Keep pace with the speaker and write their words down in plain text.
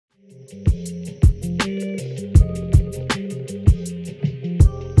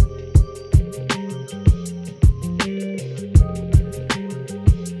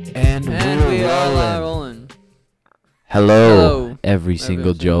Hello, every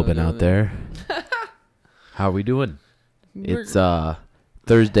single Jobin out there. How are we doing? It's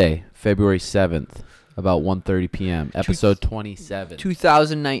Thursday, February 7th, about 1:30 p.m., episode 27.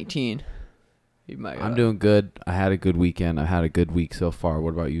 2019. I'm doing good. I had a good weekend. I had a good week so far.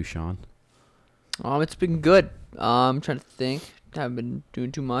 What about you, Sean? It's been good. I'm trying to think. I haven't been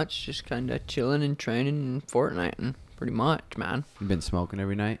doing too much. Just kind of chilling and training and Fortniting. Pretty much, man. You been smoking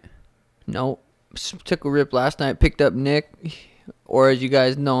every night? No. Took a rip last night. Picked up Nick, or as you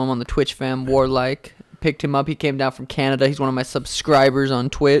guys know him on the Twitch fam, Warlike. Picked him up. He came down from Canada. He's one of my subscribers on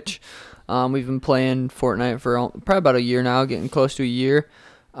Twitch. We've been playing Fortnite for probably about a year now, getting close to a year.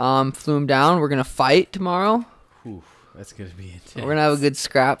 Flew him down. We're going to fight tomorrow. Ooh, that's going to be intense. We're going to have a good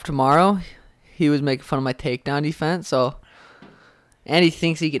scrap tomorrow. He was making fun of my takedown defense, and he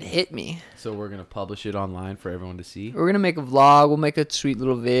thinks he could hit me. So we're going to publish it online for everyone to see? We're going to make a vlog. We'll make a sweet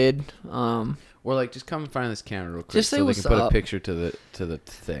little vid. Or like, just come in front of this camera real quick just say so they what's can put up. a picture to the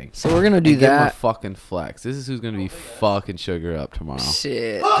thing. So we're going to do Give him a that. fucking flex. This is who's going to be fucking sugar up tomorrow.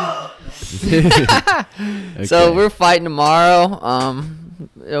 Shit. Okay. So we're fighting tomorrow.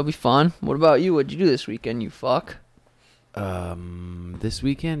 It'll be fun. What about you? What'd you do this weekend, you fuck? This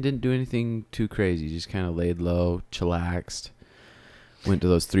weekend didn't do anything too crazy. Just kind of laid low, chillaxed. Went to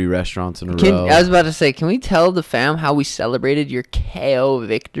those 3 restaurants in a row. I was about to say, can we tell the fam how we celebrated your KO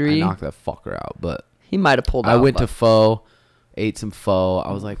victory? I knocked that fucker out, but He might have pulled out. I went to pho, ate some pho.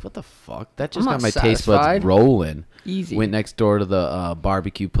 I was like, what the fuck? That just I'm got not my taste satisfied. buds rolling. Easy. Went next door to the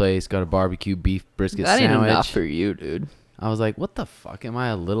barbecue place, got a barbecue beef brisket that sandwich. ain't enough for you, dude. I was like, what the fuck? Am I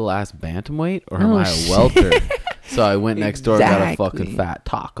a little ass bantamweight or Oh, am I a shit. welter? So I went next door and got a Exactly. fucking fat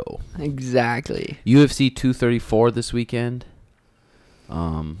taco. Exactly. UFC 234 this weekend.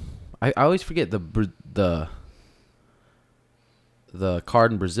 I always forget the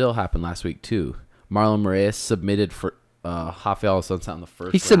card in Brazil happened last week too. Marlon Moraes submitted for Rafael Sunset in the first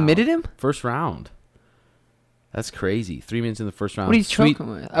round. He submitted him? First round. That's crazy. 3 minutes in the first round. What are you choking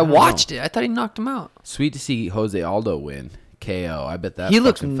with? I watched it. I thought he knocked him out. Sweet to see Jose Aldo win. KO. I bet that He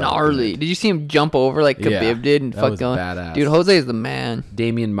looks fucking felt gnarly. good. Did you see him jump over like Yeah, Khabib did and that fuck was going? badass. Dude, Jose is the man.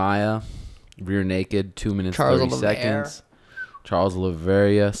 Damian Maia, rear naked, 2 minutes Charles 30 Oliveira. seconds. Charles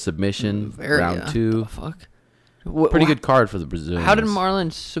Oliveira, submission, round 2. Oh, fuck. Pretty good card for the Brazilians. How did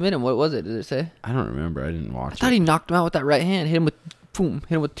Marlon submit him? What was it? Did it say? I don't remember. I didn't I watch thought it. he knocked him out with that right hand. Hit him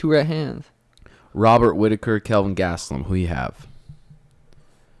with 2 right hands. Robert Whitaker, Kelvin Gastelum. Who you have?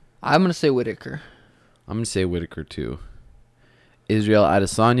 I'm gonna say Whitaker. I'm going to say Whitaker too. Israel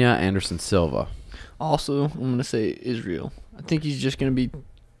Adesanya, Anderson Silva. Also, I'm gonna say Israel. I think he's just gonna be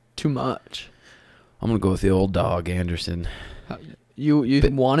too much. I'm going to go with the old dog, Anderson. You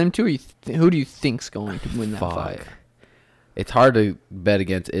want him to, or who do you think's going to win that Fuck. fight? It's hard to bet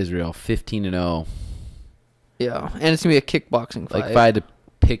against Israel. 15-0. Yeah, and it's gonna be a kickboxing fight. Like, if I had to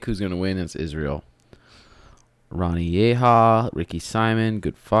pick who's going to win, it's Israel. Ronnie Yeha, Ricky Simon,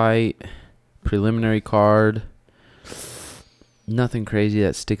 good fight. Preliminary card. Nothing crazy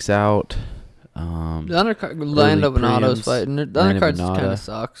that sticks out. The undercard, Lando Venato's prelims, fighting. The Lando undercard Venata. kind of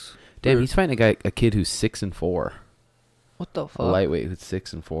sucks. Damn, he's fighting a kid who's 6-4. What the A fuck? lightweight who's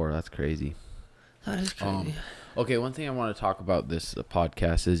 6-4. That's crazy. That is crazy. Okay, one thing I want to talk about this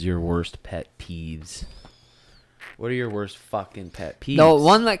podcast is your worst pet peeves. What are your worst fucking pet peeves? The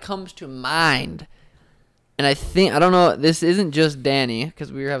one that comes to mind, and I don't know, this isn't just Danny,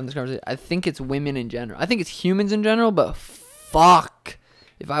 because we were having this conversation. I think it's women in general. I think it's humans in general, but fuck.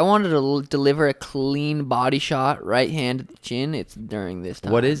 If I wanted to deliver a clean body shot, right hand to the chin, it's during this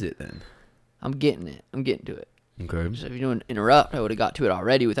time. What is it then? I'm getting it. I'm getting to it. Okay. So if you don't interrupt, I would have got to it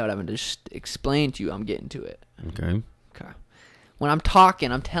already without having to just explain to you I'm getting to it. Okay. Okay. When I'm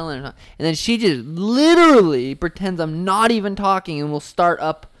talking, I'm telling her, and then she just literally pretends I'm not even talking, and will start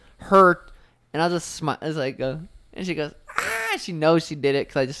up her, and I'll just smile. It's like, and she goes, ah, she knows she did it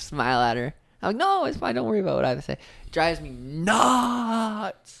because I just smile at her. I'm like, no, it's fine. Don't worry about what I have to say. It drives me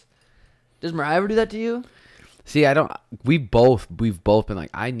nuts. Does Mariah ever do that to you? See, I don't. We've both been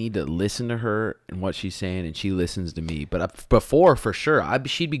like, I need to listen to her and what she's saying, and she listens to me. But before, for sure,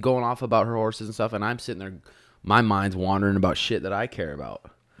 she'd be going off about her horses and stuff, and I'm sitting there, my mind's wandering about shit that I care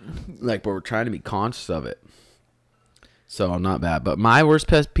about. Like, but we're trying to be conscious of it. So I'm not bad. But my worst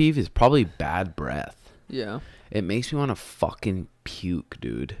pet peeve is probably bad breath. Yeah. It makes me want to fucking puke,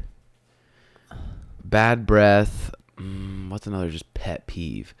 dude. Bad breath. What's another just pet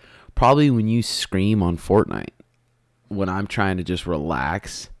peeve? Probably when you scream on Fortnite. When I'm trying to just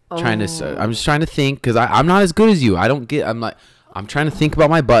relax. I'm just trying to think. Because I'm not as good as you. I'm trying to think about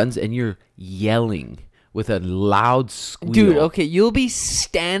my buttons. And you're yelling with a loud squeal. Dude, okay, you'll be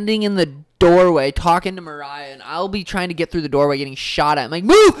standing in the doorway talking to Mariah, and I'll be trying to get through the doorway getting shot at. I'm like,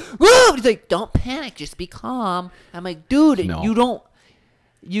 move, move. He's like, don't panic, just be calm. I'm like, dude, No. you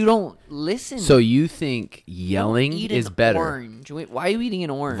don't listen. So you think yelling Eat is an better? Orange. Wait, why are you eating an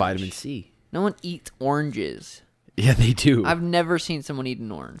orange? Vitamin C. No one eats oranges. Yeah, they do. I've never seen someone eat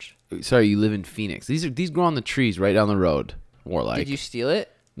an orange. Sorry, you live in Phoenix. These grow on the trees right down the road. Or like, Did you steal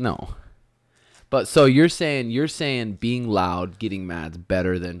it? no. But so you're saying being loud, getting mad is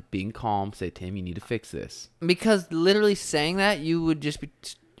better than being calm. Say, Tim, you need to fix this. Because literally saying that, you would just be.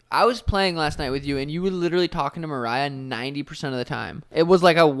 I was playing last night with you, and you were literally talking to Mariah 90% of the time. It was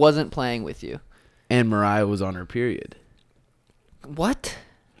like I wasn't playing with you. And Mariah was on her period. What?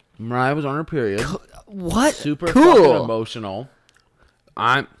 Mariah was on her period. What? Super cool. fucking emotional.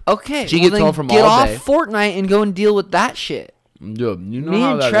 Okay. She gets then home from get all off day. Fortnite and go and deal with that shit. Dude, you know Me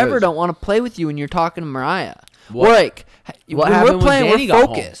how and that Trevor is. don't want to play with you when you're talking to Mariah. What- We're like, what when happened we're when playing, Danny we're got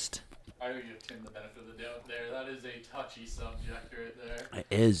home? focused. I would give Tim the benefit of the doubt there. That is a touchy subject right there. It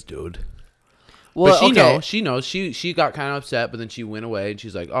is, dude. Well, But she okay. knows. She knows. She got kind of upset, but then she went away and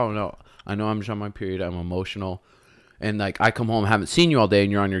she's like, "Oh no, I know I'm just on my period. I'm emotional, and like I come home, haven't seen you all day,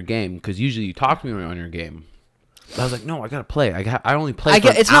 and you're on your game because usually you talk to me when you're on your game." But I was like, "No, I gotta play. I only play. For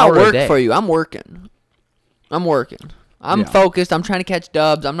It's an not hour a work day." for you. I'm working. I'm Yeah. focused. I'm trying to catch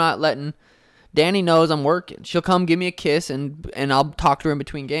dubs. I'm not letting. Danny knows I'm working. She'll come give me a kiss and I'll talk to her in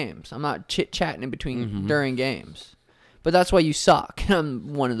between games. I'm not chit chatting in between during games. But that's why you suck.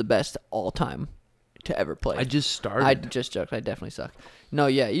 I'm one of the best all time to ever play. I just started. I just joked. I definitely suck. No,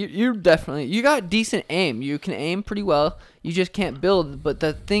 yeah, you're definitely. You got decent aim. You can aim pretty well. You just can't build. But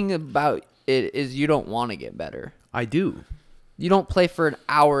the thing about it is you don't want to get better. I do. You don't play for an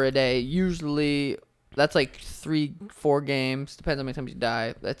hour a day. Usually, that's like 3-4 games. Depends how many times you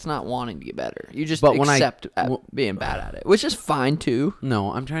die. That's not wanting to get better. You just But when accept being bad at it, which is fine too.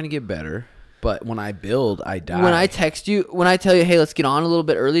 No, I'm trying to get better. But when I build, I die. When I text you, when I tell you, hey, let's get on a little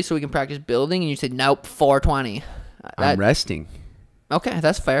bit early so we can practice building, and you say, nope, 4:20. I'm resting. Okay,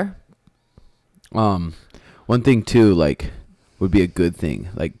 that's fair. One thing too, like, would be a good thing.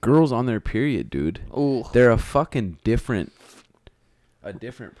 Like, girls on their period, dude. Ooh. They're a fucking different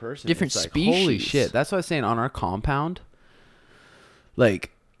person. Different It's like, holy species. shit. That's what I was saying on our compound.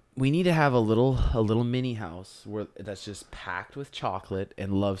 Like, we need to have a little mini house that's just packed with chocolate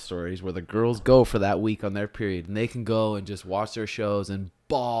and love stories where the girls go for that week on their period and they can go and just watch their shows and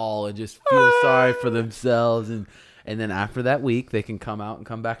bawl and just feel sorry for themselves and then after that week they can come out and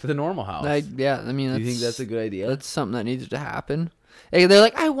come back to the normal house. Yeah, I mean, Do you think that's a good idea? That's something that needs to happen. Like, they're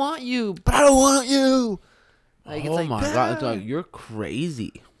like, I want you, but I don't want you. Like, Oh my god, it's like, you're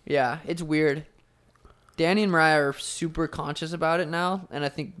crazy. Yeah, it's weird. Danny and Mariah are super conscious about it now, and I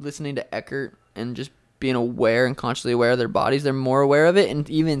think listening to Eckert and just being aware and consciously aware of their bodies, they're more aware of it, and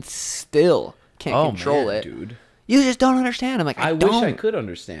even still can't control it. Dude. You just don't understand. I'm like, I wish I could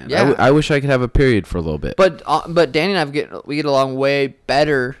understand. Yeah. I wish I could have a period for a little bit. But Danny and I we get along way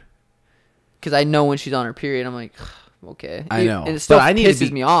better because I know when she's on her period. I'm like, okay. I know. And it still But I need to pisses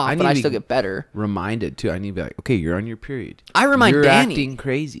be- me off, I but need I to still be- get better. Reminded too. I need to be like, okay, you're on your period. I remind you're Danny. acting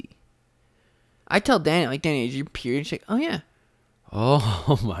crazy. I tell Danny, like, Danny, is your period? She's like, oh, yeah.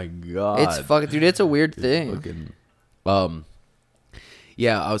 Oh my god. It's fucking, dude, it's a weird thing. Fucking,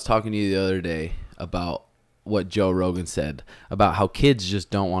 yeah, I was talking to you the other day about what Joe Rogan said about how kids just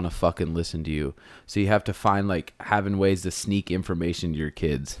don't want to fucking listen to you. So you have to find like having ways to sneak information to your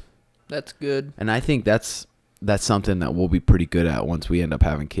kids. That's good. And I think that's something that we'll be pretty good at once we end up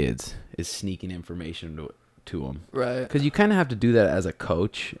having kids is sneaking information to them. Right. Because you kind of have to do that as a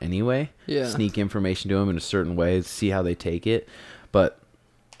coach anyway. Yeah. Sneak information to them in a certain way, see how they take it. But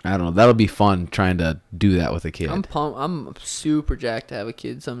I don't know. That'll be fun trying to do that with a kid. I'm pumped. I'm super jacked to have a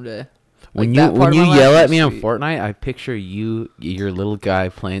kid someday. When Like, that part you of my yell life at is me on sweet. Fortnite, I picture your little guy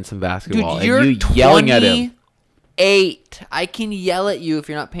playing some basketball Dude, you're and you yelling at him. 28. I can yell at you if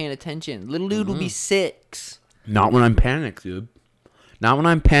you're not paying attention. Little dude will be 6. Not when I'm panicked, dude. Not when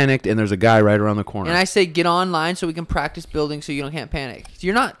I'm panicked and there's a guy right around the corner. And I say, get online so we can practice building so you can't panic.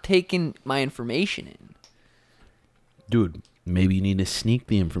 You're not taking my information in. Dude, maybe you need to sneak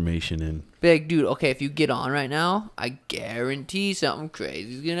the information in. Big dude, okay, if you get on right now, I guarantee something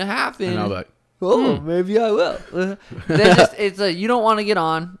crazy is going to happen. And I'll be like, oh, maybe I will. Then just, it's like, you don't want to get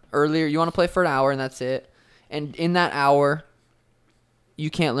on earlier. You want to play for an hour, and that's it. And in that hour, you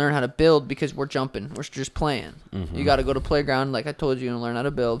can't learn how to build because we're jumping. We're just playing. Mm-hmm. You got to go to playground, like I told you, and learn how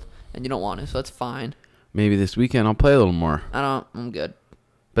to build, and you don't want to, so that's fine. maybe this weekend I'll play a little more. I'm good.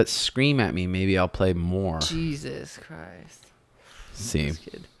 But scream at me, maybe I'll play more. Jesus Christ. See. This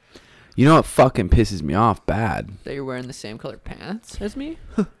kid. You know what fucking pisses me off bad? That you're wearing the same color pants as me?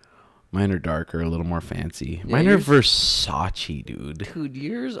 Mine are darker, a little more fancy. Yeah, Mine are yours- Versace, dude. Dude,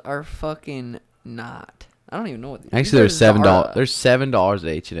 yours are fucking not. I don't even know what. Actually, they're these are $7. Zara. They're $7 at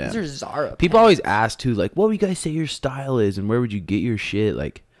These H&M. are Zara. People pants. always ask too, like, what would you guys say your style is, and where would you get your shit?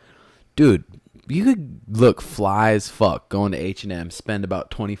 Like, dude, you could look fly as fuck going to H&M, spend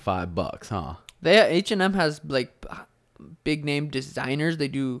about $25, huh? H&M has like big name designers. They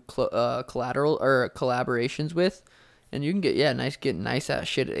do collateral or collaborations with, and you can get nice ass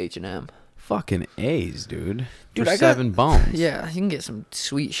shit at H&M. Fucking A's, dude. Dude, For I got- $7. Yeah, you can get some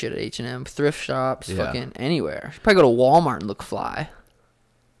sweet shit at H&M, thrift shops, Yeah. fucking anywhere. You should probably go to Walmart and look fly.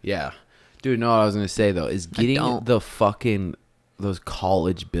 Yeah. Dude, no, what I was going to say, though, is getting don't. the fucking, those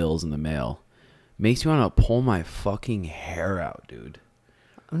college bills in the mail makes me want to pull my fucking hair out, dude.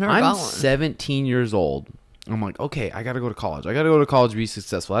 I've never I'm got one. 17 years old. I'm like, okay, I got to go to college. I got to go to college to be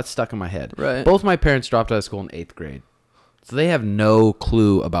successful. That's stuck in my head. Right. Both my parents dropped out of school in 8th grade. So they have no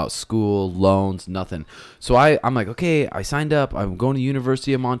clue about school, loans, nothing. So I'm like, okay, I signed up. I'm going to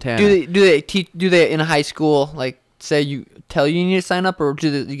University of Montana. Do they in high school like say you need to sign up, or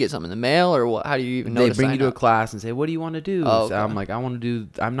you get something in the mail, or what? How do you even know? They to bring sign you to a up? class and say, what do you want to do? Oh, So okay. I'm like,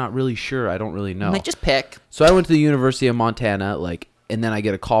 I'm not really sure. I don't really know. I'm like, just pick. So I went to the University of Montana, like, and then I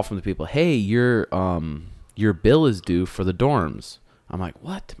get a call from the people. Hey, your bill is due for the dorms. I'm like,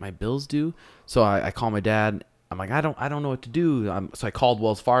 what? My bill's due? So I call my dad. I'm like, I don't know what to do. So I called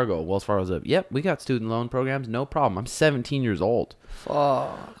Wells Fargo. Wells Fargo's like, yep, we got student loan programs, no problem. I'm 17 years old. Fuck.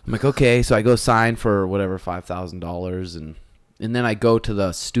 I'm like, okay. So I go sign for whatever $5,000, and then I go to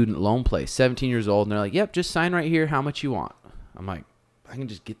the student loan place. 17 years old, and they're like, yep, just sign right here. How much you want? I'm like, I can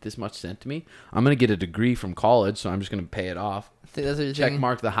just get this much sent to me. I'm gonna get a degree from college, so I'm just gonna pay it off. I think that's what you're Check thinking.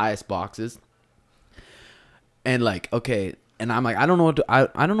 mark the highest boxes. And like, okay, and I'm like, I don't know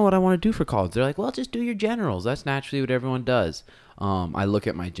what I want to do for college. They're like, well, just do your generals. That's naturally what everyone does. I look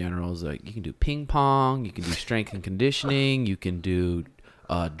at my generals, like, you can do ping pong, you can do strength and conditioning, you can do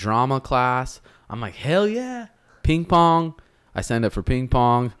drama class. I'm like, hell yeah, ping pong. I signed up for ping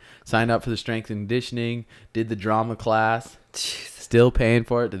pong, signed up for the strength and conditioning, did the drama class. Still paying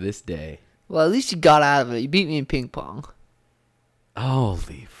for it to this day. Well, at least you got out of it. You beat me in ping pong.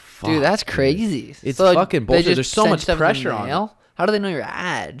 Holy fuck. Dude, that's crazy. It's So, fucking they bullshit. just There's so send much stuff in the pressure on mail? How do they know your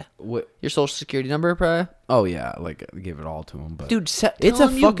ad? What? Your social security number, probably? Oh, yeah. Like, give it all to them. But Dude, it's tell a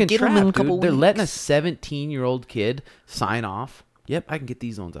 'em you fucking get 'em trap, in a dude. couple They're letting a weeks. 17-year-old kid sign off. Yep, I can get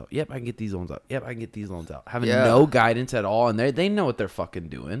these loans out. Yep, I can get these loans out. Yep, I can get these loans out. Having Yeah. no guidance at all, and they know what they're fucking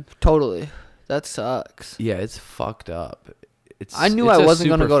doing. Totally. That sucks. Yeah, it's fucked up. I knew it's I a wasn't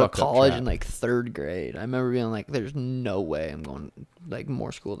going to super go to fucked up college trap. in like 3rd grade. I remember being like, there's no way I'm going like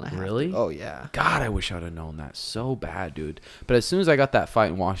more school than I have to. Really? Oh, yeah. God, I wish I would have known that so bad, dude. But as soon as I got that fight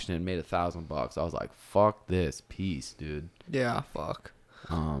in Washington and made $1,000, I was like, fuck this, peace, dude. Yeah, fuck.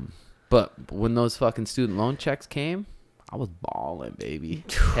 But when those fucking student loan checks came, I was balling, baby.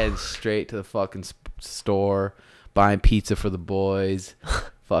 Head straight to the fucking store, buying pizza for the boys,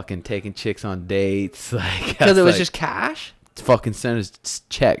 fucking taking chicks on dates. Like, Because it was like, just cash? fucking send a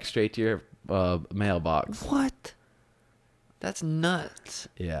check straight to your mailbox. What? That's nuts.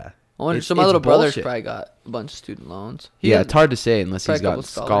 Yeah. I wonder, It's- so my it's little brother's bullshit. probably got a bunch of student loans. Yeah, it's hard to say unless he's probably a got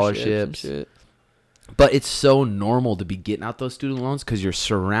couple scholarships. and shit. But it's so normal to be getting out those student loans because you're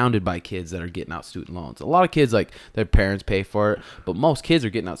surrounded by kids that are getting out student loans. A lot of kids, like, their parents pay for it, but most kids are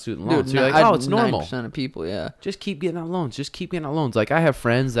getting out student loans. Dude, So you're like, oh, it's normal. 9% of people, yeah. Just keep getting out loans. Just keep getting out loans. Like, I have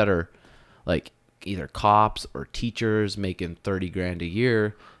friends that are, like, either cops or teachers making 30 grand a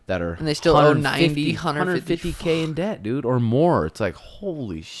year that are And they still owe 90, 150K in debt, dude, or more. It's like,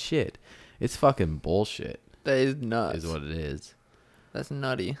 holy shit. It's fucking bullshit That is nuts. is what it is. That's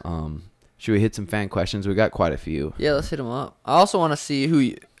nutty. Should we hit some fan questions? We got quite a few. Yeah, let's hit him up. I also want to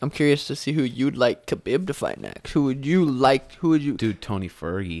see I'm curious to see who you'd like Khabib to fight next. Who would you? Dude, Tony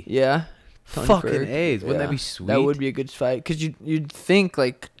Fergie. Yeah. Tony Fucking Ferg. A's. Wouldn't that Yeah. be sweet? That would be a good fight. Because you'd think,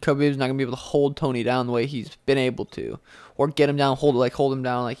 like, Khabib's not going to be able to hold Tony down the way he's been able to. Or get him down, hold him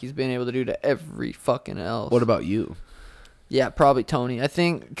down like he's been able to do to every fucking else. What about you? Yeah, probably Tony. I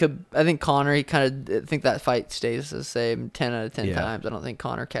think Connor, I think that fight stays the same 10 out of 10 Yeah. times. I don't think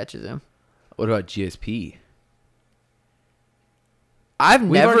Connor catches him. What about GSP? I've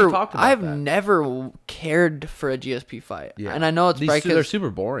We've already never talked about I've that. never cared for a GSP fight. And I know it's probably They're 'cause super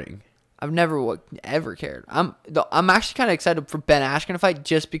boring. I've never ever cared. I'm actually kind of excited for Ben Askren to fight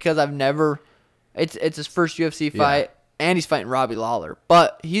just because I've never. It's his first UFC fight, and he's fighting Robbie Lawler,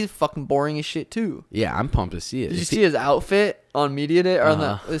 but he's fucking boring as shit too. Yeah, I'm pumped to see it. Did you see his outfit on media day or on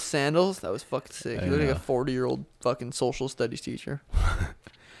Uh-huh. his sandals? That was fucking sick. He looked like a 40-year-old fucking social studies teacher.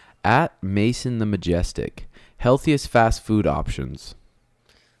 At Mason the Majestic, healthiest fast food options.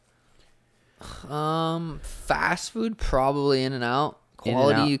 Fast food, probably In-N-Out.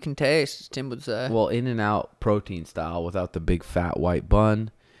 Quality In-N-Out. you can taste, as Tim would say. Well, In-N-Out protein style without the big fat white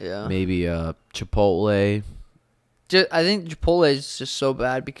bun. Yeah. Maybe a Chipotle. I think Chipotle is just so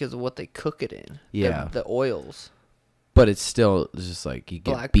bad because of what they cook it in. Yeah. The oils. But it's still just like you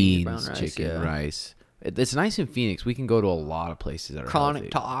get Black beans, beans, brown rice, chicken, yeah. rice. It's nice in Phoenix. We can go to a lot of places that are Chronic healthy.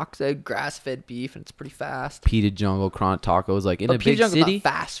 Talks. They have grass-fed beef, and it's pretty fast. Pita Jungle, Chronic Tacos, like in But a Pita big Jungle's city. not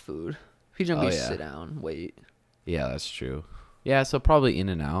fast food. Pita Jungle, you yeah. sit down, wait. Yeah, that's true. Yeah, so probably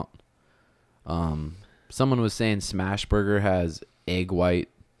In-N-Out. Someone was saying Smash Burger has egg white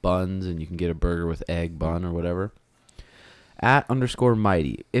buns, and you can get a burger with egg bun or whatever.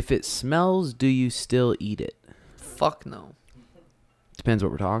 @_mighty. If it smells, do you still eat it? Fuck no. Depends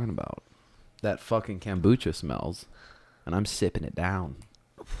what we're talking about. That fucking kombucha smells, and I'm sipping it down.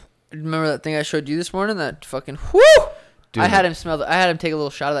 Remember that thing I showed you this morning? That fucking whoo! Dude. I had him smell. I had him take a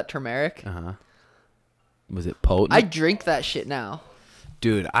little shot of that turmeric. Uh-huh. Was it potent? I drink that shit now.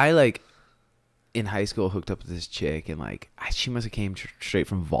 Dude, in high school hooked up with this chick, and she must have came straight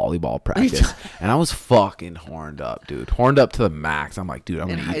from volleyball practice, and I was fucking horned up, dude. Horned up to the max. I'm like, dude,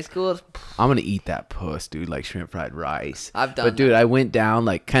 In high school, I'm gonna eat that puss, dude, like shrimp fried rice. I've done But dude, that. I went down,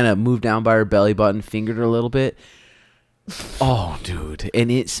 kind of moved down by her belly button, fingered her a little bit. Oh, dude,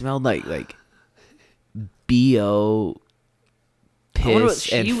 and it smelled like BO I wonder what piss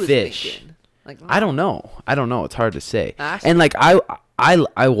she and was fish. thinking. Like, I don't know. It's hard to say. Ask And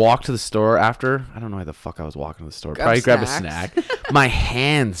I walked to the store after. I don't know why the fuck I was walking to the store. Probably grabbed a snack. My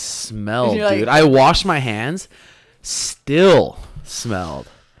hands smelled, You're like- dude. I washed my hands. Still smelled.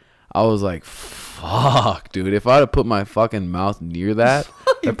 I was like, fuck, dude. If I'd have put my fucking mouth near that,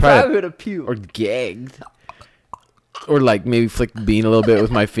 you I'd probably would have puked. or gagged. Or maybe flick the bean a little bit with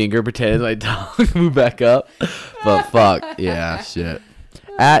my finger, pretending my tongue moved back up. But fuck, yeah, shit.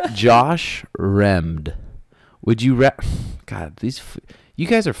 @Josh Remd. Would you God, you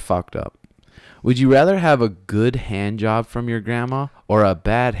guys are fucked up. Would you rather have a good hand job from your grandma or a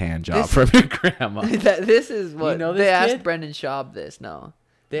bad hand job from your grandma? This is what know they this asked kid? Brendan Schaub this. No.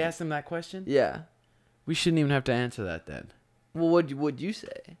 They asked him that question? Yeah. We shouldn't even have to answer that then. Well, what would you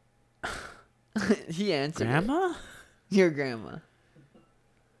say? He answered. Grandma? Your grandma.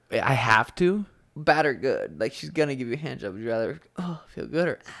 I have to? Bad or good? Like, she's gonna give you a hand job. Would you rather feel good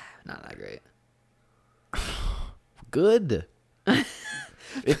or not that great? Good.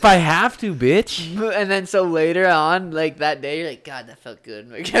 If I have to, bitch. And then so later on, like that day, you're like, God, that felt good.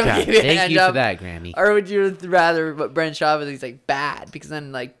 Like, God, give you a thank hand you job. for that, Grammy. Or would you rather what Brendan Schaub is? He's like bad because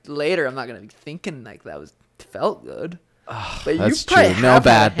then like later, I'm not gonna be thinking like that felt good. But That's you probably true. No, have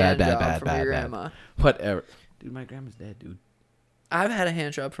had a bad, hand job bad, from bad, your bad. grandma. Whatever. Dude, my grandma's dead, dude. I've had a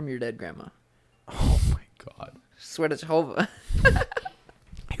hand job from your dead grandma. Oh my god. Swear to Jehovah.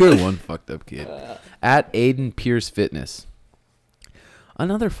 You're one fucked up kid. @Aiden Pierce Fitness.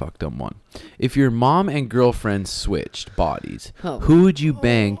 Another fucked up one. If your mom and girlfriend switched bodies, who would you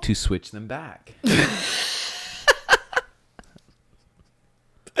bang to switch them back?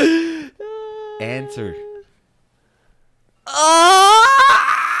 Answer.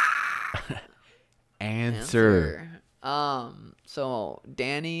 Answer. So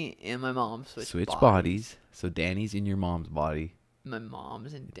Danny and my mom switched bodies. So Danny's in your mom's body. My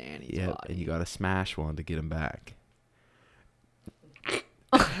mom's and Danny's Yeah, body. and you gotta smash one to get him back.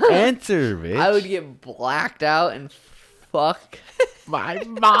 Answer, bitch. I would get blacked out and fuck my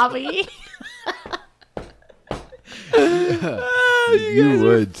mommy. You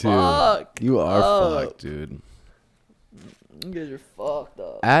would too. fucked You are up. fucked, dude. You guys are fucked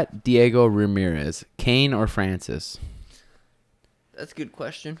up. @Diego Ramirez, Kane or Francis? That's a good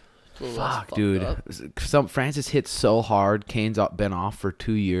question. It's a little less Fuck, fucked dude. up. Francis hit so hard. Kane's been off for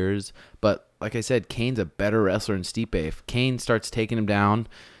 2 years, but like I said, Kane's a better wrestler than Stipe. If Kane starts taking him down,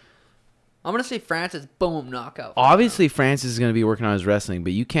 I'm gonna say Francis. Boom, knockout. obviously Francis is going to be working on his wrestling,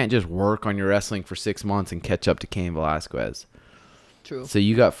 but you can't just work on your wrestling for 6 months and catch up to Cain Velasquez. True. So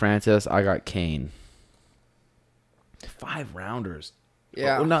you got Francis, I got Kane. 5 rounders.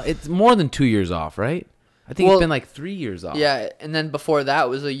 Yeah. Oh, no, it's more than 2 years off, right? I think Well, it's been like 3 years off. Yeah, and then before that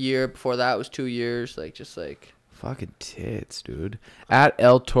was a year. Before that was 2 years. Like. Fucking tits, dude.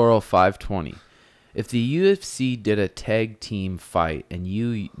 @El Toro 520. If the UFC did a tag team fight and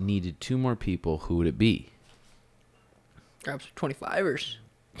you needed 2 more people, who would it be? Grab some 25ers.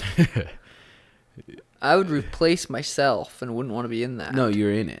 I would replace myself and wouldn't want to be in that. No,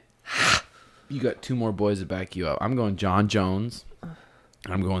 you're in it. You got 2 more boys to back you up. I'm going John Jones.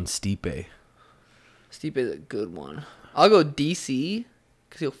 I'm going Stipe. Stipe is a good one. I'll go DC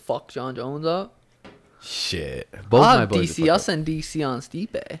because he'll fuck John Jones up. Shit. Both I'll my have boys. DC. I'll send DC on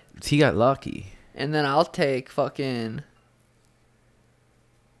Stipe. He got lucky. And then I'll take fucking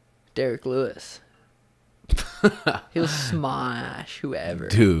Derek Lewis. He'll smash whoever.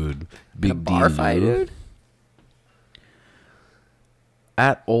 Dude. Big In a bar D, fight, dude.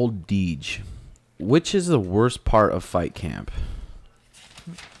 At Old Deej, which is the worst part of fight camp?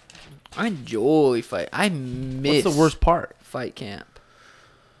 I enjoy fight. I miss What's the worst part? fight camp.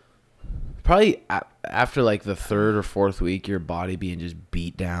 Probably after like the third or fourth week, your body being just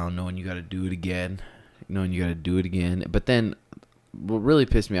beat down, knowing you got to do it again, But then, what really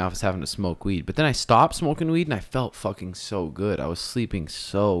pissed me off is having to smoke weed. But then I stopped smoking weed, and I felt fucking so good. I was sleeping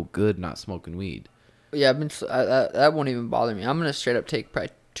so good not smoking weed. Yeah, that won't even bother me. I'm gonna straight up take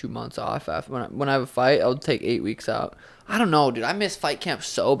probably 2 months off after when I have a fight. I'll take 8 weeks out. I don't know, dude. I miss fight camp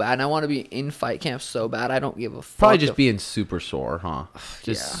so bad, and I want to be in fight camp so bad. I don't give a fuck. Probably just being super sore, huh?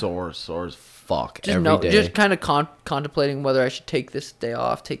 Just Yeah. sore as fuck every day. Just kind of contemplating whether I should take this day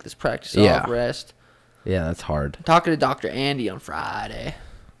off, take this practice Yeah. off, rest. Yeah, that's hard. Talking to Dr. Andy on Friday.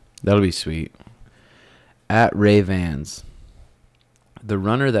 That'll be sweet. At Ray Vans, the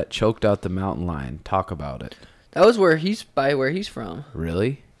runner that choked out the mountain lion. Talk about it. That was where he's from.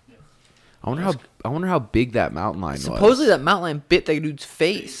 Really? I wonder how big that mountain lion was. Supposedly that mountain lion bit that dude's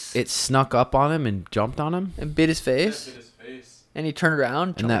face. It snuck up on him and jumped on him, And bit his face. Hit his face. And he turned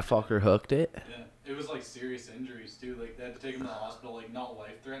around. and that fucker hooked it. Yeah. It was like serious injuries too. Like they had to take him to the hospital. Like not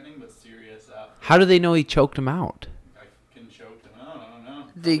life threatening, but serious. How do they know he choked him out? I can choked him out. I don't know.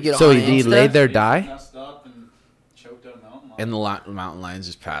 Did he get So on he Insta? laid there, He die, messed up and choked out a mountain lion. and the mountain lions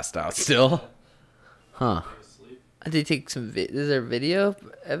just passed out still. Huh? Fell asleep. Did he take some? Is there video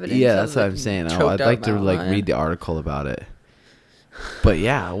evidence? Yeah, of, that's what like, I'm saying. choked I'd out like to mountain like lion? read the article about it. But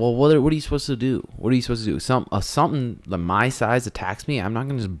yeah, well, what are you supposed to do? What are you supposed to do? Something like my size attacks me, I'm not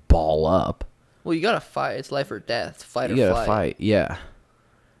gonna just ball up. Well, you gotta fight. It's life or death. Fight You or gotta flight. fight. Yeah.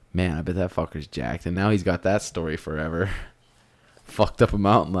 Man, I bet that fucker's jacked, and now he's got that story forever. Fucked up a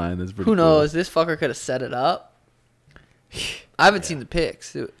mountain lion. That's pretty. Who cool. knows? This fucker could have set it up. I haven't seen the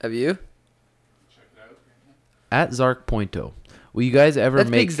pics. Have you? Check it out. At Zark Pointo, will you guys ever That's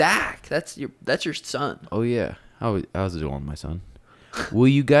make? Big Zach. That's your son. Oh yeah, how's it doing, my son? Will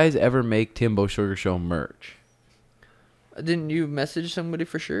you guys ever make Timbo Sugar Show merch? Didn't you message somebody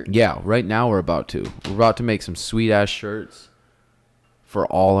for sure? Yeah, right now we're about to. We're about to make some sweet ass shirts for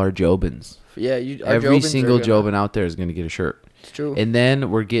all our Jobins. Yeah, our Every Jobins single are gonna- Jobin out there is gonna get a shirt. It's true. And then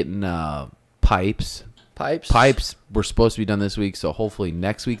we're getting pipes. Pipes. Pipes were supposed to be done this week, so hopefully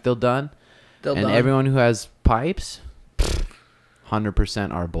next week they'll done. They'll And done. everyone who has pipes,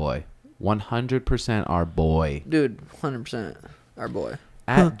 100% our boy. 100% our boy. Dude, 100%. Our boy.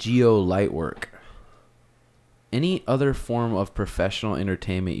 At Geo Lightwork. Any other form of professional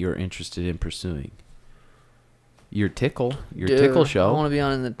entertainment you're interested in pursuing? Your tickle Dude, I show. want to be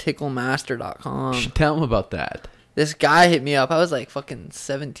on the ticklemaster.com. Tell them about that. This guy hit me up. I was like fucking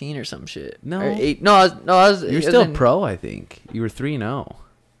 17 or some shit. No. Or 8. No, I was You're was still in- pro, I think. You were 3-0.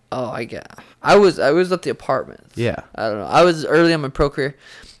 Oh, I was at the apartments. Yeah. I don't know. I was early on my pro career.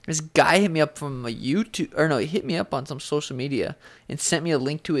 This guy hit me up from a YouTube, or no, he hit me up on some social media and sent me a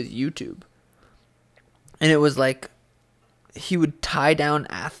link to his YouTube. And it was like, he would tie down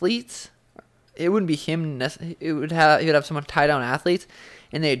athletes. It wouldn't be him. He would have someone tie down athletes,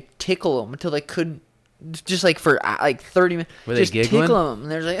 and they'd tickle them until they couldn't. Just like for like 30 minutes. Were they just giggling? tickle them,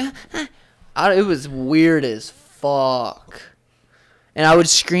 and they're like, it was weird as fuck. And I would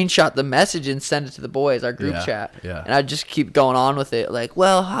screenshot the message and send it to the boys, our group Yeah, chat. yeah. And I'd just keep going on with it. Like,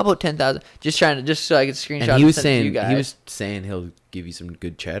 well, how about 10,000? Just so I could screenshot And he was send it to you saying guys. he'll give you some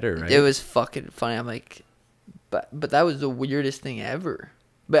good cheddar, right? It was fucking funny. I'm like, but that was the weirdest thing ever.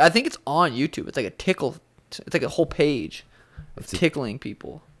 But I think it's on YouTube. It's like it's like a whole page of tickling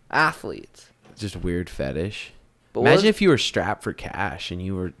people, athletes. just weird fetish. But Imagine if you were strapped for cash and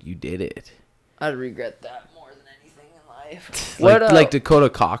you did it. I'd regret that more than anything in life. Like Dakota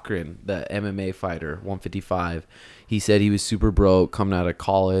Cochran, the MMA fighter, 155. He said he was super broke coming out of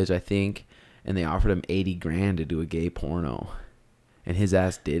college, I think, and they offered him 80 grand to do a gay porno, and his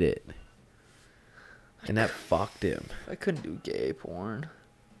ass did it, and that fucked him. I couldn't do gay porn.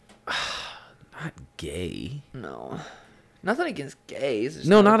 Not gay. No, nothing against gays. It's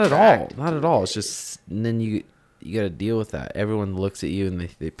No, not at all. attracted Not to at all. It's gays. just and then you got to deal with that. Everyone looks at you and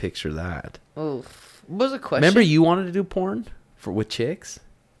they picture that. Oof. What was the question? Remember you wanted to do porn with chicks?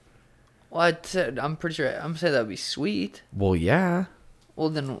 Well, I said I'm pretty sure. I'm saying that would be sweet. Well, yeah. Well,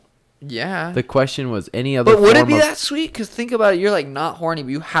 then, yeah. The question was any other. But would it form be of- that sweet? Because think about it. You're like not horny, but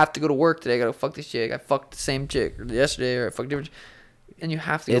you have to go to work today. I gotta fuck this chick. I fucked the same chick yesterday, or I fucked different. and you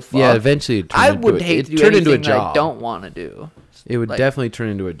have to go fuck. Yeah, eventually it turned I into would it. hate It to do turned into a anything that I job. don't want to do. It would Like- definitely turn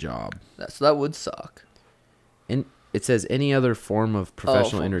into a job. So that would suck. And it says any other form of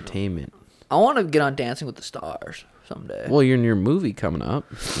professional entertainment. I want to get on Dancing with the Stars someday. Well, you're in your movie coming up.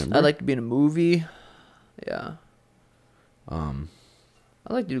 Remember? I'd like to be in a movie. Yeah.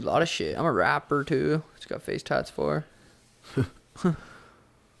 I like to do a lot of shit. I'm a rapper too. Just got face tats for.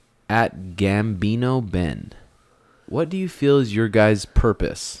 At Gambino Ben, what do you feel is your guys'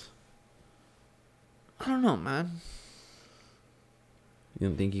 purpose? I don't know, man. You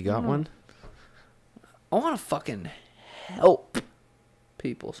don't think you got one? I want to fucking help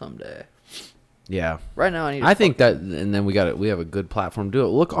people someday. Yeah. Right now, I need. I think that, and then we have a good platform to do it.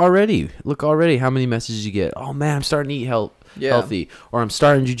 Look already how many messages you get. Oh man, I'm starting to eat healthy, or I'm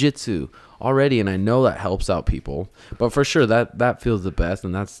starting jujitsu already, and I know that helps out people. But for sure, that feels the best,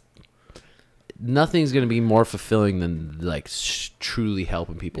 and that's nothing's gonna be more fulfilling than like truly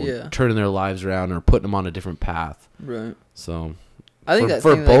helping people, turning their lives around, or putting them on a different path. Right. So, I think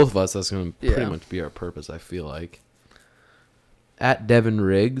for both of us, that's gonna pretty much be our purpose. I feel like. At Devin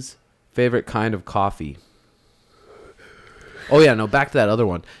Riggs. Favorite kind of coffee? Oh, yeah, no, back to that other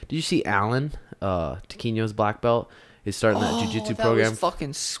one. Did you see Alan, Taquino's black belt, is starting that jiu-jitsu program? That was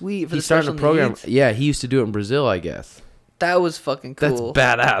fucking sweet. He's starting a program. Yeah, he used to do it in Brazil, I guess. That was fucking cool.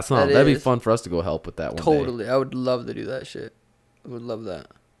 That's badass, huh? That'd be fun for us to go help with that one Totally. day. I would love to do that shit. I would love that.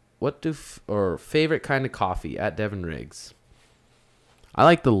 What or favorite kind of coffee? At Devin Riggs. I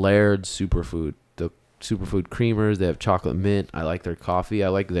like the Laird Superfood. Superfood creamers. They have chocolate mint. I like their coffee. I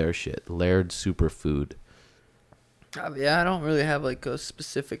like their shit. Laird Superfood. Yeah, I don't really have like a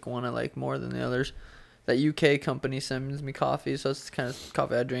specific one I like more than the others. That UK company sends me coffee, so it's the kind of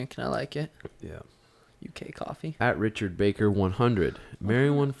coffee I drink, and I like it. Yeah. UK coffee. At Richard Baker 100.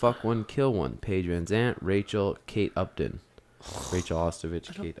 Marry one, fuck one, kill one. Paige Van Zant, Rachel, Kate Upton. Rachel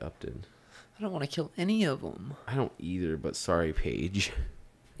Ostovich, Kate Upton. I don't want to kill any of them. I don't either, but sorry, Paige.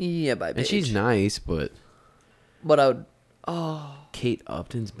 Yeah, bye, Paige. And she's nice, but I would... Oh. Kate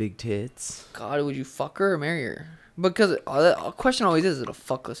Upton's big tits. God, would you fuck her or marry her? Because the question always is it a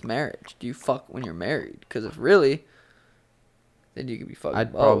fuckless marriage? Do you fuck when you're married? Because if really, then you could be fucking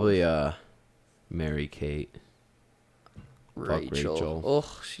I'd both. probably marry Kate. Rachel.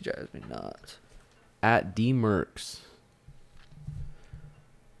 Ugh, she drives me nuts. At D Mercs.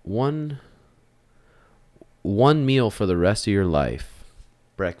 One meal for the rest of your life.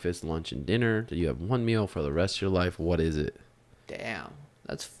 Breakfast, lunch, and dinner. Do you have one meal for the rest of your life? What is it? Damn,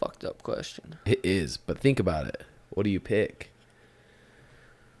 that's a fucked up question. It is, but think about it. What do you pick?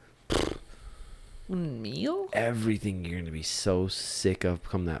 One meal? Everything you're gonna be so sick of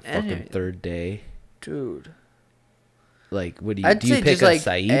come that fucking third day, dude. Like, what do you I'd do? You say pick just,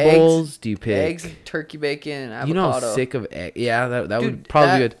 like, acai bowls? Do you pick eggs, turkey bacon, avocado? You know, how sick of egg. Yeah, that Dude, would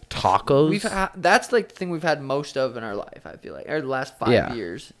probably be tacos. That's like the thing we've had most of in our life. I feel like, or the last 5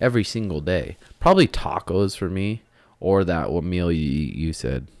 years. Every single day, probably tacos for me, or that what meal you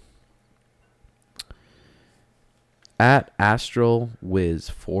said. At Astral Wiz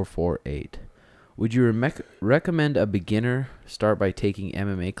 448, would you recommend a beginner start by taking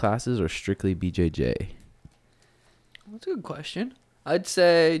MMA classes or strictly BJJ? That's a good question. I'd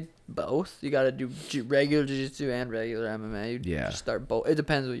say both. You got to do regular jiu-jitsu and regular MMA. You just start both. It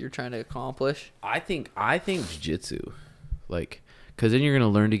depends what you're trying to accomplish. I think jiu-jitsu, like, because then you're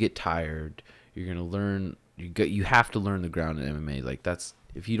gonna learn to get tired. You're gonna learn. You have to learn the ground in MMA. Like, that's,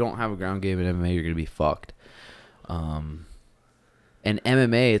 if you don't have a ground game in MMA, you're gonna be fucked. And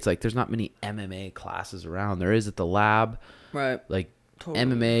MMA, it's like there's not many MMA classes around. There is at the lab, right? Like. Totally.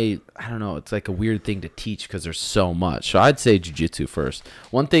 MMA, I don't know. It's like a weird thing to teach because there's so much. So I'd say jiu-jitsu first.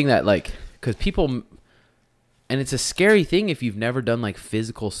 One thing that, like, because people, and it's a scary thing if you've never done like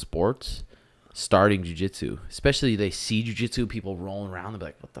physical sports, starting jiu-jitsu. Especially they see jiu-jitsu, people rolling around, they'll be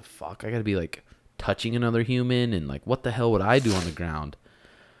like, what the fuck? I gotta be like touching another human, and like, what the hell would I do on the ground?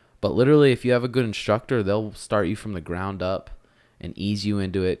 But literally, if you have a good instructor, they'll start you from the ground up and ease you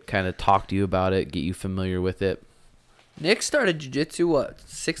into it, kind of talk to you about it, get you familiar with it. Nick started jiu-jitsu, what,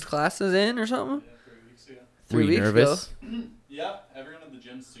 6 classes in or something? Yeah, 3 weeks ago. 3 weeks nervous? ago. Yeah, everyone at the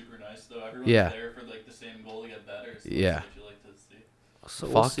gym's super nice though. Everyone's there for like the same goal to get better. So Yeah. that's what you like to see. So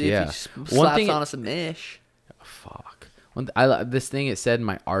we'll Fuck see yeah. if he One slaps thing- on us a mish. Fuck. This thing, it said in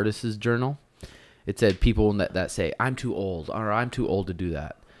my artist's journal, it said people that say, I'm too old, or I'm too old to do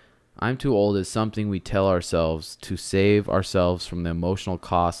that. I'm too old is something we tell ourselves to save ourselves from the emotional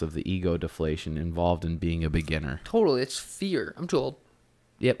cost of the ego deflation involved in being a beginner. Totally, it's fear. I'm too old.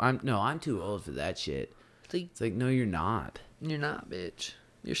 Yep, I'm too old for that shit. It's like, no, you're not. You're not, bitch.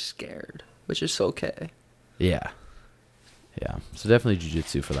 You're scared, which is okay. Yeah. Yeah, so definitely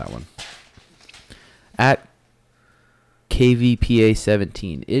jiu-jitsu for that one. At KVPA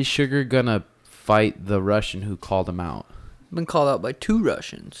 17, is Sugar gonna fight the Russian who called him out? I've been called out by 2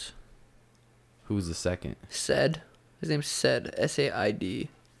 Russians. Who was the second? Said. His name's Said. S-A-I-D.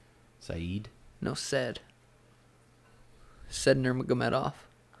 Saeed? No, Said. Said Nurmagomedov.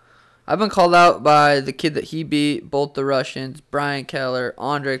 I've been called out by the kid that he beat, both the Russians, Brian Keller,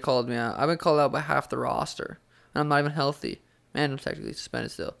 Andre called me out. I've been called out by half the roster. And I'm not even healthy. Man, I'm technically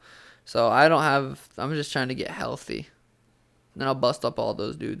suspended still. So I'm just trying to get healthy. Then I'll bust up all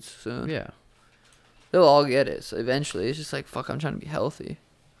those dudes soon. Yeah. They'll all get it. So eventually, it's just like, fuck, I'm trying to be healthy.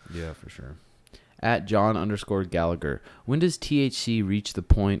 Yeah, for sure. At John_Gallagher, when does THC reach the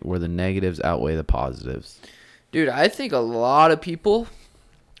point where the negatives outweigh the positives? Dude, I think a lot of people.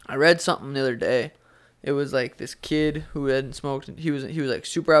 I read something the other day. It was like this kid who hadn't smoked. He was like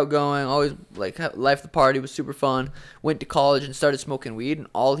super outgoing, always like life of the party, was super fun. Went to college and started smoking weed, and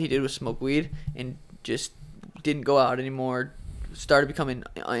all he did was smoke weed and just didn't go out anymore. Started becoming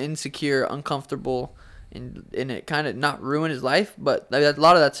insecure, uncomfortable, and it kind of not ruined his life, but a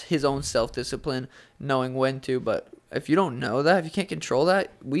lot of that's his own self-discipline, knowing when to. But if you don't know that, if you can't control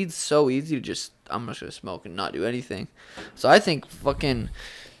that, weed's so easy to just, I'm just gonna smoke and not do anything. So I think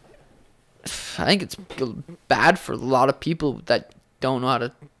it's bad for a lot of people that don't know how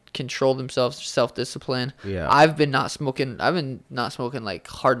to control themselves, self-discipline. Yeah. I've been not smoking like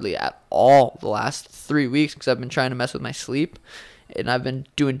hardly at all the last 3 weeks because I've been trying to mess with my sleep, and I've been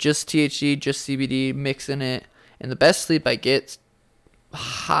doing just THC, just CBD, mixing it, and the best sleep I get,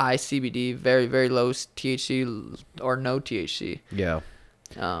 high CBD, very, very low THC or no THC. Yeah.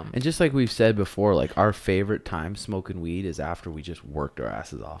 And just like we've said before, like our favorite time smoking weed is after we just worked our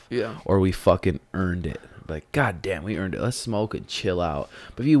asses off. Yeah. Or we fucking earned it. Like, god damn, we earned it. Let's smoke and chill out.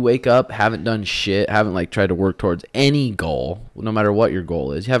 But if you wake up, haven't done shit, haven't like tried to work towards any goal, no matter what your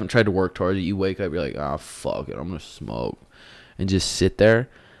goal is, you haven't tried to work towards it, you wake up, you're like, oh, fuck it, I'm gonna smoke. And just sit there.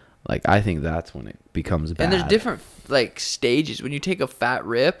 Like, I think that's when it becomes bad. And there's different like stages. When you take a fat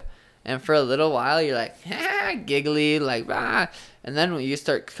rip, and for a little while you're like, giggly, like, and then when you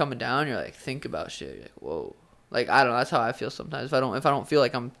start coming down, you're like, think about shit. You're like, whoa. Like, I don't know. That's how I feel sometimes. If I don't feel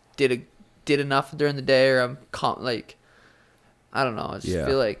like I'm did enough during the day, or I'm like, I don't know. I just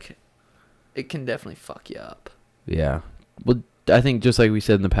feel like it can definitely fuck you up. Yeah. Well, I think just like we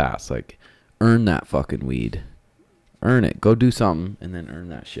said in the past, like, earn that fucking weed. Earn it. Go do something and then earn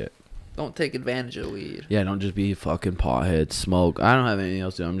that shit. Don't take advantage of weed. Yeah, don't just be a fucking pothead. Smoke. I don't have anything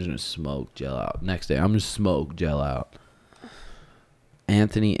else to do. I'm just going to smoke, gel out. Next day, I'm just smoke, gel out.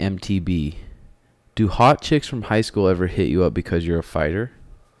 Anthony MTB. Do hot chicks from high school ever hit you up because you're a fighter?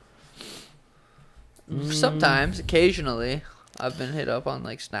 Sometimes, occasionally. I've been hit up on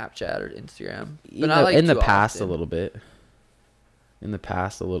like Snapchat or Instagram. But In the past, a little bit. In the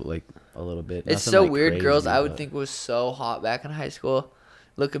past, a little bit. It's Nothing, so like, weird. crazy, Girls I would but- think was so hot back in high school.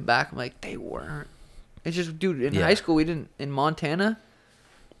 Looking back, I'm like, they weren't. It's just, dude, in high school, in Montana,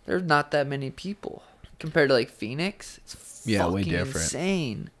 there's not that many people. Compared to, like, Phoenix, it's way fucking different.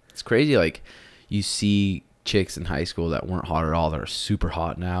 insane. It's crazy, like, you see chicks in high school that weren't hot at all that are super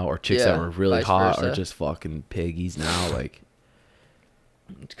hot now, or chicks that were really vice hot versa. are just fucking piggies now, like...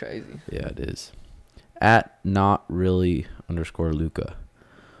 It's crazy. Yeah, it is. At @NotReally_Luca.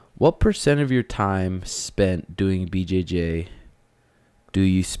 What % of your time spent doing BJJ do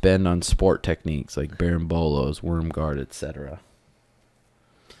you spend on sport techniques like barambolos, worm guard, etc.?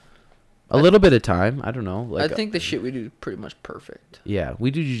 A little bit of time. I don't know. I think the shit we do is pretty much perfect. Yeah, we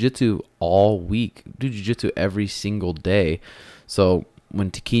do jiu-jitsu all week. We do jiu-jitsu every single day. So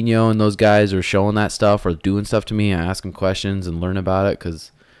when Tiquinho and those guys are showing that stuff or doing stuff to me, I ask them questions and learn about it.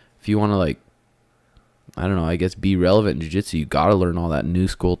 Because if you want to, like, I don't know, I guess be relevant in jiu-jitsu, you got to learn all that new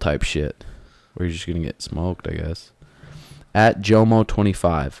school type shit. Or you're just going to get smoked, I guess. At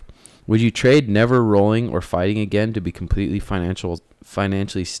Jomo25. Would you trade never rolling or fighting again to be completely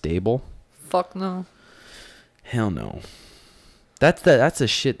financially stable? Fuck no. Hell no. That's the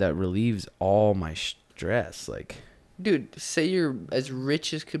shit that relieves all my stress. Like, Dude, say you're as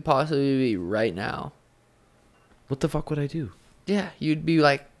rich as could possibly be right now. what the fuck would I do? Yeah, you'd be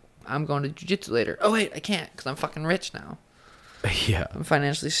like, I'm going to jiu-jitsu later. Oh, wait, I can't because I'm fucking rich now. Yeah. I'm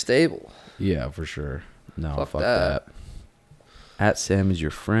financially stable. Yeah, for sure. No, Fuck fuck that. that. At Sam is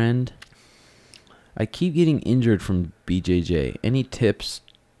your friend. I keep getting injured from BJJ. Any tips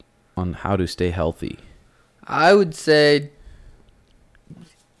on how to stay healthy? I would say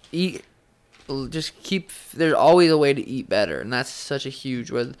there's always a way to eat better, and that's such a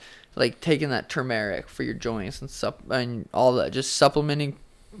huge one. Like taking that turmeric for your joints and all that, just supplementing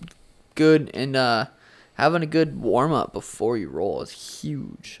good and having a good warm up before you roll is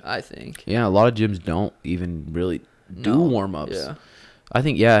huge, I think. Yeah, a lot of gyms don't even really do warm ups. Yeah. I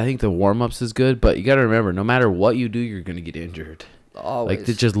think the warm ups is good, but you got to remember, no matter what you do, you're gonna get injured. Always.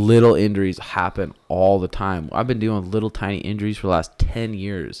 Like, just little injuries happen all the time. I've been doing little tiny injuries for the last 10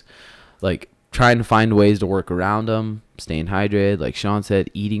 years. Like, trying to find ways to work around them, staying hydrated, like Sean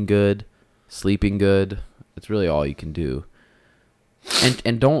said, eating good, sleeping good. That's really all you can do.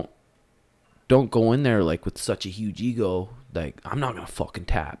 And don't go in there like with such a huge ego. Like, I'm not gonna fucking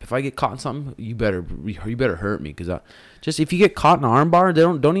tap. If I get caught in something, you better hurt me, because just if you get caught in an arm bar,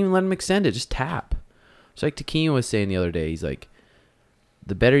 don't even let them extend it. Just tap. It's like Taquino was saying the other day. He's like,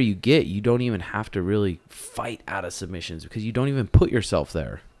 the better you get, you don't even have to really fight out of submissions, because you don't even put yourself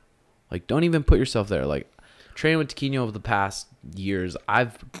there. Like, don't even put yourself there. Like, training with Taquino over the past years,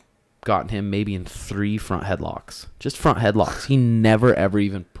 I've gotten him maybe in 3 front headlocks. Just front headlocks. He never, ever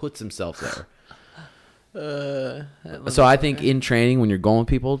even puts himself there. So I think in training, when you're going with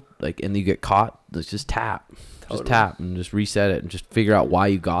people, like, and you get caught, let's just tap. Totally. Just tap and just reset it and just figure out why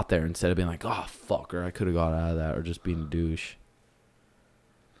you got there, instead of being like, oh, fuck, or I could have got out of that, or just being a douche.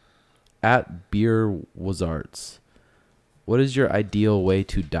 At Beer Wazarts, what is your ideal way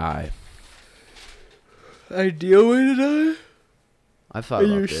to die? Ideal way to die? I've thought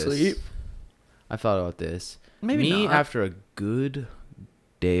about this. Sleep? I thought about this. Maybe Me, not. after a good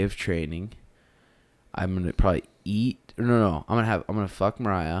day of training, I'm gonna probably eat. No. I'm gonna fuck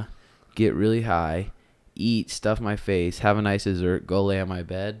Mariah, get really high, eat, stuff my face, have a nice dessert, go lay on my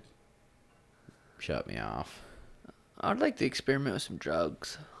bed. Shut me off. I'd like to experiment with some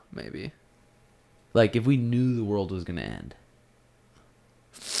drugs, maybe. Like, if we knew the world was gonna end.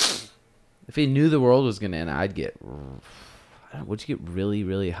 If we knew the world was gonna end, I'd get. Would you get really,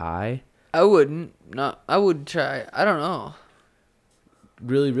 really high? I wouldn't. I would try. I don't know.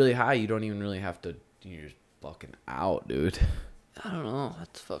 Really, really high. You don't even really have to. You're just fucking out, dude. I don't know.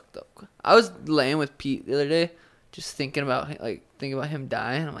 That's fucked up. I was laying with Pete the other day, just thinking about him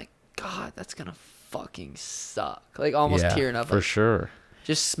dying. I'm like, God, that's gonna fucking suck. Like, almost tearing up. For like, sure.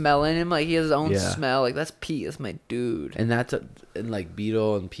 Just smelling him, like he has his own Yeah. smell. Like, that's Pete. That's my dude. And and like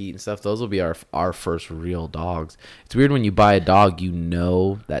Beetle and Pete and stuff, those will be our first real dogs. It's weird when you buy a dog, you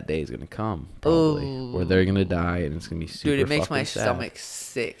know that day is gonna come, probably, where they're gonna die, and it's gonna be super. Dude, it makes my sad. stomach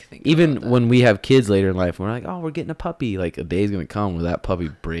sick. Thinking Even about that. when we have kids later in life, we're like, oh, we're getting a puppy. Like, a day's gonna come where that puppy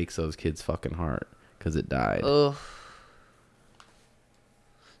breaks those kids' fucking heart because it died. Ugh.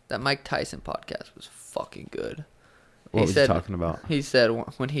 That Mike Tyson podcast was fucking good. What was he talking about? He said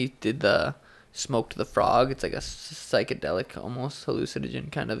when he did the smoked the frog, it's like a psychedelic, almost hallucinogen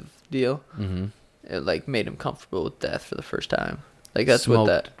kind of deal. Mm-hmm. It like made him comfortable with death for the first time. Like, that's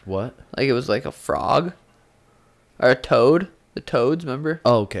What? Like, it was like a frog or a toad. The toads, remember?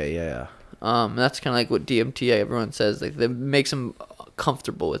 Oh, okay, yeah. That's kind of like what DMT everyone says. Like, that makes them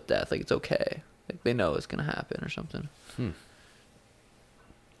comfortable with death. Like, it's okay. Like, they know it's gonna happen or something.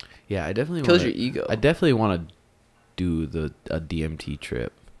 Yeah, I definitely Kills your ego. I definitely want to do a DMT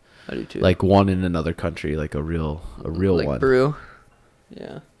trip. I do too. Like, one in another country, like a real like one. brew.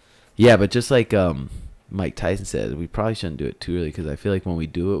 Yeah. Yeah, but just like Mike Tyson said, we probably shouldn't do it too early, because I feel like when we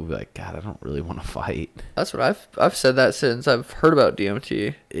do it, we'll be like, God, I don't really want to fight. That's what I've said that since I've heard about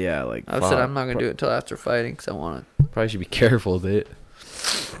DMT. Yeah, like, I've said I'm not gonna do it until after fighting because I want to. Probably should be careful with it.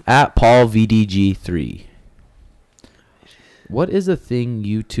 At Paul VDG3, what is a thing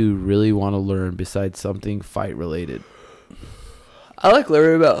you two really want to learn besides something fight related? I like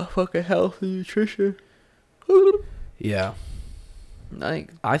learning about fucking health and nutrition. Yeah. I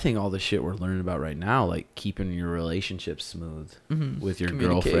I think all the shit we're learning about right now, like keeping your relationship smooth with your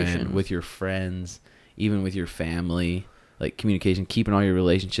girlfriend, Communication. with your friends, even with your family, like communication, keeping all your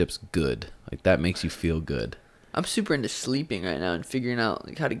relationships good. Like, that makes you feel good. I'm super into sleeping right now and figuring out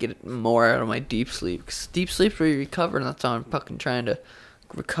like how to get more out of my deep sleep. 'Cause deep sleep's where you recover, and that's how I'm fucking trying to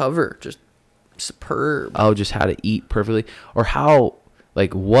recover. Just superb. Oh, just how to eat perfectly, or how,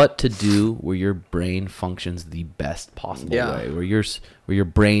 like, what to do where your brain functions the best possible way, where your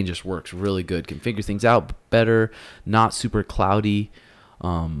brain just works really good, can figure things out better, not super cloudy,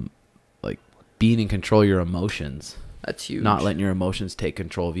 like being in control of your emotions, That's huge. not letting your emotions take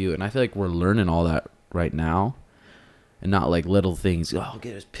control of you. And I feel like we're learning all that right now, and not like little things. Oh,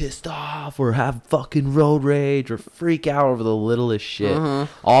 get us pissed off, or have fucking road rage, or freak out over the littlest shit.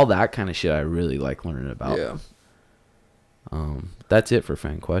 All that kind of shit I really like learning about. Yeah. That's it for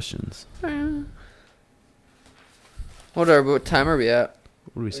fan questions. What time are we at?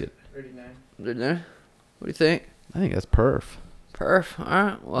 What do we say? 39. What do you think? I think that's perf. Perf. All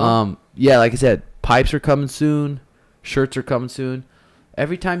right. Well, Yeah, like I said, pipes are coming soon. Shirts are coming soon.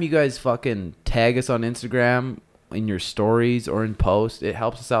 Every time you guys fucking tag us on Instagram in your stories or in posts, it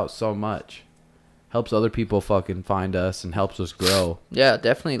helps us out so much. Helps other people fucking find us and helps us grow. Yeah,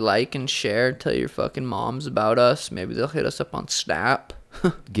 definitely like and share. Tell your fucking moms about us. Maybe they'll hit us up on Snap.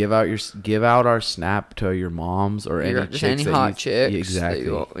 Give out our Snap to your moms or any Just chicks. any hot chicks. Yeah, exactly.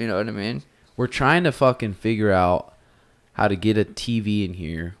 You know what I mean? We're trying to fucking figure out how to get a TV in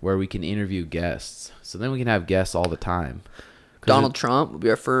here where we can interview guests. So then we can have guests all the time. Donald Trump will be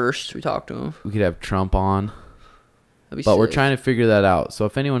our first. We talked to him. We could have Trump on. That'd be But we're sick. trying to figure that out. So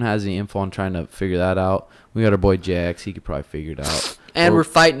if anyone has any info on trying to figure that out, we got our boy Jax. He could probably figure it out. And we're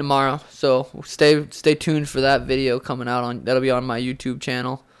fighting tomorrow, so stay tuned for that video coming out on. That'll be on my YouTube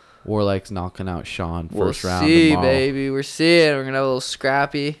channel. Warlike's knocking out Sean We'll first round see, tomorrow. baby. We're seeing. We're gonna have a little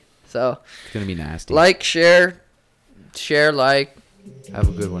scrappy. So It's gonna be nasty. like, share, like. Have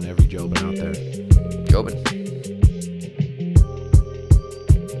a good one, every Jobin out there. Jobin.